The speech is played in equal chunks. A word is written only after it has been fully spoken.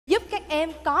em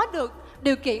có được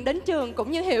điều kiện đến trường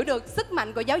cũng như hiểu được sức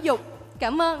mạnh của giáo dục.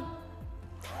 Cảm ơn.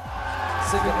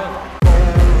 Xin cảm ơn.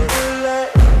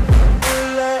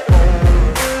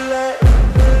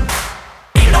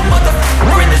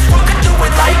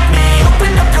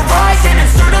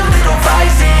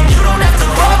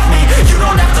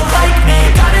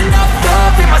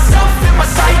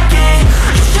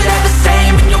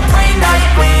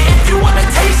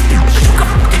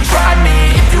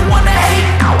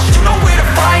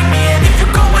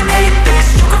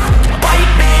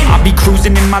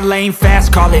 Cruising in my lane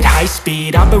fast, call it high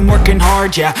speed. I've been working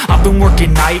hard, yeah, I've been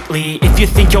working nightly. If you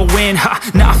think you'll win, ha,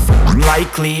 not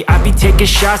likely. I be taking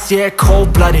shots, yeah,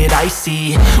 cold-blooded,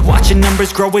 icy. Watching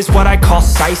numbers grow is what I call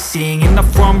sightseeing. In the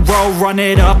front row, run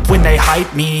it up when they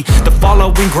hype me. The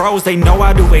following grows, they know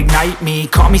how to ignite me.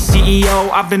 Call me CEO,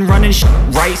 I've been running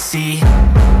right, see.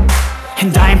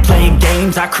 And I ain't playing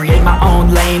games, I create my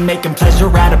own lane, making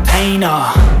pleasure out of pain,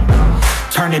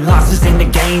 turning losses into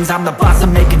gains. I'm the boss,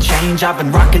 I'm making change. I've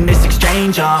been rocking this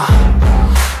exchange,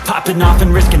 popping off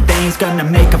and risking things. Gonna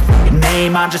make a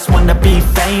name, I just wanna be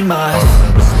famous. I'll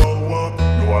never slow up,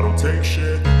 no I don't take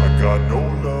shit. I got no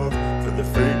love for the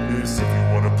fakeness. If you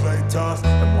wanna play tough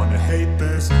and wanna hate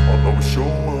this, I'll always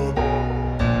show up.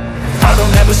 I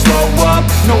don't ever slow up,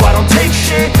 no I don't take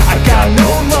shit. I got no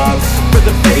love for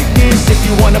the fakeness. If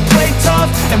you wanna play tough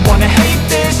and wanna hate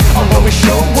this, I'll always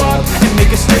show up and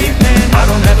make a statement. I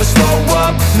don't ever slow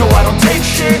up, no I don't take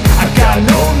shit. I got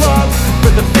no love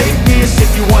for the fakeness.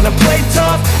 If you wanna play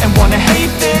tough and wanna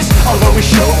hate this, I'll always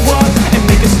show up and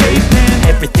make a statement.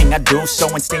 Everything I do so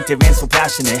instinctive and so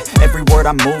passionate. Every word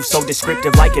I move so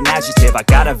descriptive like an adjective. I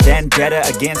got a vendetta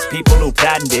against people who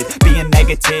patented being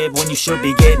negative when you should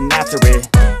be getting after it.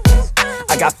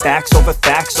 I got facts over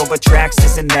tracks,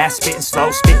 this and that. Spitting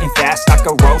slow, spitting fast. I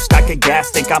could roast, I could gas.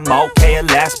 Think I'm okay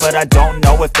at last, but I don't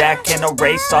know if that can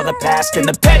erase all the past. And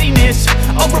the pettiness,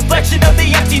 a reflection of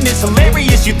the emptiness.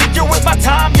 Hilarious, you think you're worth my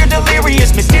time, you're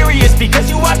delirious. Mysterious, because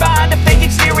you hide behind a fake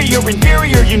exterior.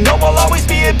 Inferior, you know I'll always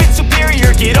be a bit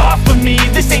superior. Get off of me,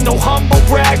 this ain't no humble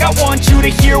brag. I want you to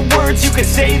hear words, you can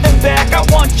say them back. I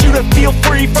want you to feel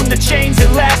free from the chains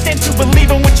at last, and to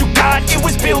believe in what you got, it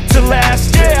was built to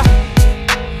last, yeah.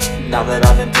 Now that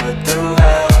I've been put through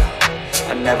hell,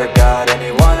 I never got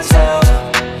anyone's help.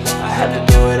 I had to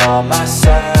do it all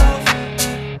myself.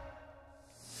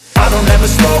 I don't ever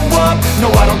slow up,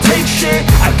 no I don't take shit.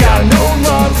 I got no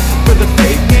love for the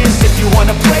fakeness. If you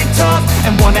wanna play tough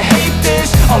and wanna hate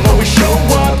this, I'll always show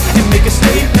up and make a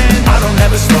statement. I don't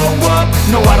ever slow up,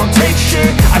 no I don't take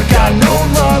shit. I got no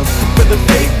love for the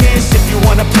fakeness. If you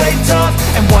wanna play tough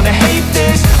and wanna hate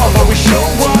this, I'll always show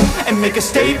up and make a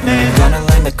statement. Gonna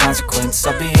learn the consequence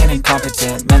of being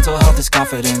incompetent. Mental health is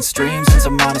confidence, dreams and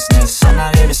some honestness. I'm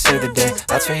not here to save the day,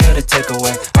 that's for you to take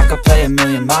away. I could play a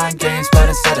million mind games, but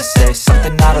instead I say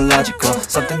something not illogical,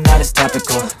 something that is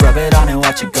topical. Rub it on and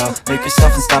watch it go, make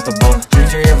yourself unstoppable.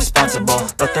 Dreams are irresponsible,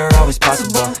 but they're always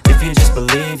possible. If you just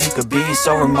believe, you could be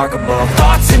so remarkable.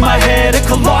 Thoughts in my head, a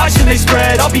collage and they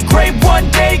spread. I'll be great one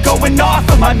day, going off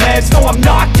of my meds. No, I'm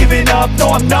not giving up, no,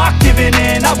 I'm not giving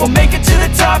in. I will make it to the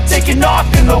top, taking off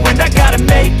in the wind. I gotta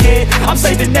make it, I'm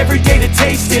saving every day to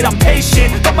taste it. I'm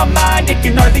patient, but my mind, it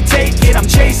can hardly take it. I'm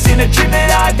chasing a dream that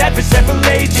I've had for several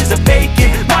ages. A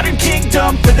vacant, modern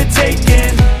kingdom for the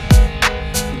taking.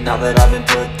 Now that I've been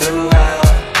put through hell,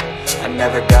 I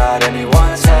never got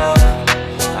anyone's help.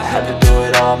 I had to do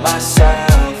it all myself.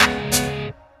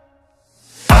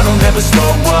 I don't ever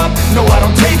slow up, no I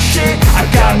don't take shit. I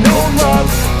got no love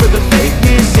for the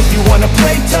fakeness. If you wanna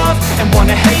play tough and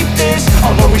wanna hate this,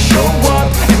 I'll always show up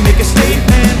and make a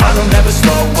statement. I don't ever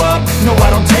slow up, no I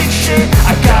don't take shit.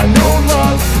 I got no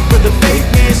love for the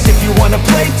fakeness. If you wanna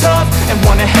play tough and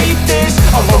wanna hate this,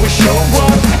 I'll always show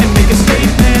up and make a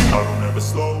statement. I don't ever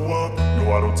slow up,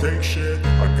 no I don't take shit.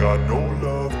 I got no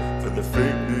love for the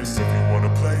fakeness. If you wanna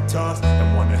play tough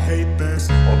and wanna hate this,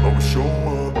 I'll always show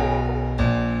up.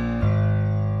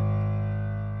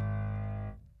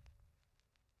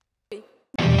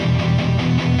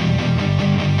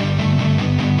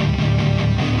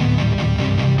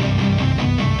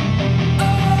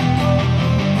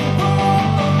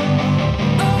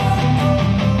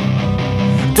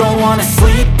 Don't wanna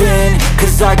sleep in,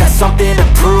 cause I got something to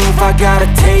prove. I gotta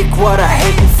take what I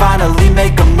hate and finally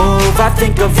make a move. I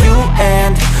think of you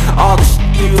and all the shit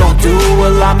you don't do.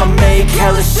 Well, I'ma make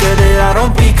hella sure that I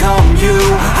don't become you.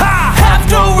 I have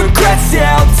no regrets,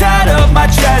 yeah, I'll tie up my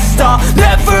chest. I'll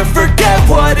never forget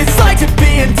what it's like to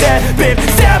be in debt. Been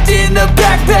stabbed in the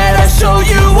back bed, I'll show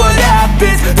you what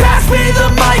happens. Pass me the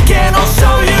mic and I'll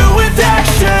show you with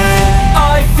action.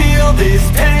 I feel this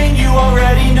pain, you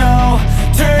already know.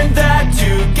 Turn that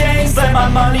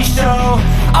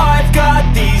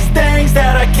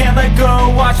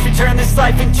turn this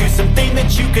life into something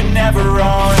that you can never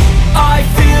own. I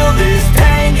feel this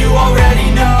pain, you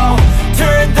already know.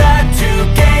 Turn that to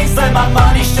gains, let my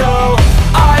money show.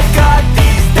 I've got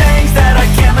these things that I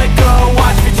can't let go.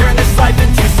 Watch me turn this life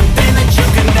into something that you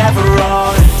can never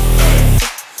own.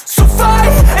 So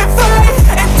fight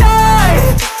and die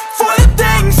for the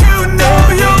things you know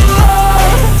you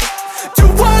love. Do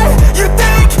what you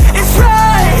think is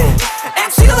right and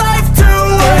see life do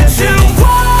what you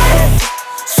want.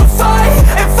 So fight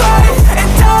and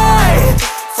die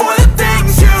for the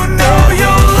things you know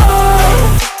you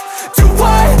love. Do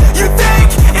what you think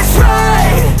is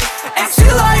right and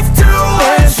see life do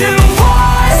what you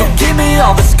want. So give me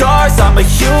all the scars, I'm a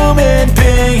human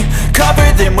being. Cover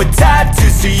them with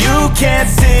tattoos so you can't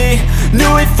see.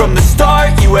 Knew it from the start,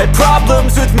 you had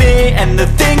problems with me and the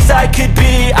things I could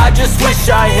be, I just wish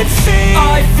I had seen.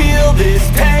 I feel this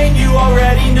pain, you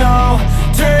already know.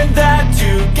 Turn that to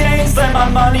gains, let my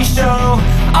money show.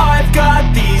 I've got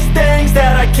these things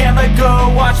that I can't let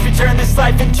go. Watch me turn this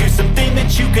life into something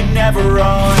that you can never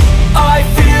own. I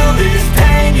feel